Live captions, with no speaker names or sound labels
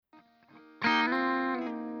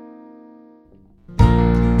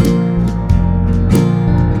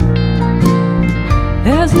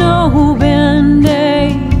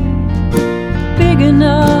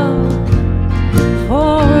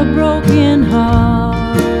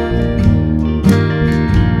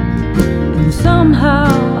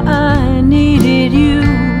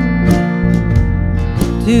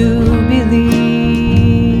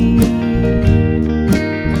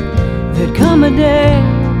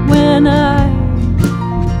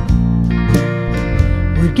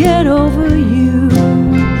get over you.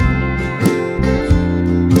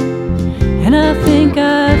 And I think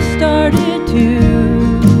I've started to.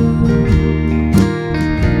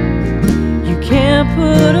 You can't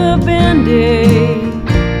put a Band-Aid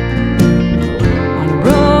on a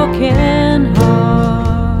broken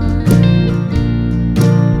heart.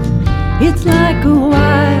 It's like a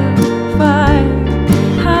wildfire,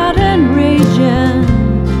 hot and raging,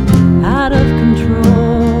 out of control.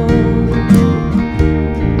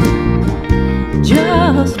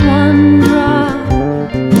 Just one drop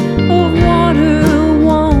of water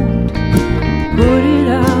won't put it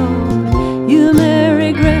out. You may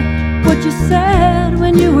regret what you said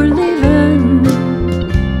when you were leaving.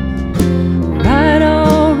 Right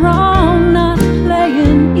or wrong, not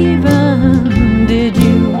playing even. Did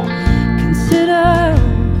you consider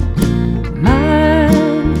my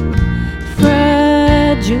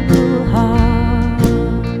fragile